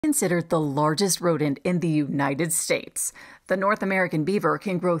Considered the largest rodent in the United States. The North American beaver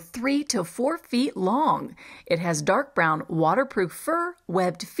can grow 3 to 4 feet long. It has dark brown, waterproof fur,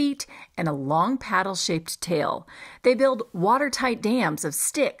 webbed feet, and a long paddle-shaped tail. They build watertight dams of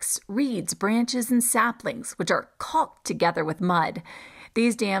sticks, reeds, branches, and saplings, which are caulked together with mud.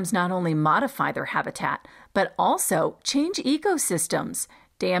 These dams not only modify their habitat, but also change ecosystems.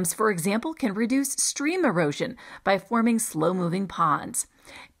 Dams, for example, can reduce stream erosion by forming slow-moving ponds.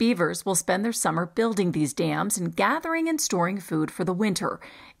 Beavers will spend their summer building these dams and gathering and storing food for the winter.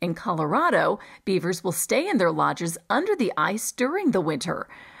 In Colorado, beavers will stay in their lodges under the ice during the winter.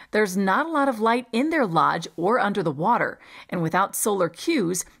 There's not a lot of light in their lodge or under the water, and without solar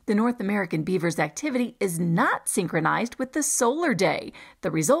cues, the North American beaver's activity is not synchronized with the solar day.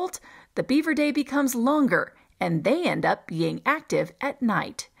 The result? The beaver day becomes longer, and they end up being active at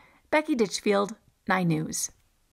night. Becky Ditchfield, 9 News.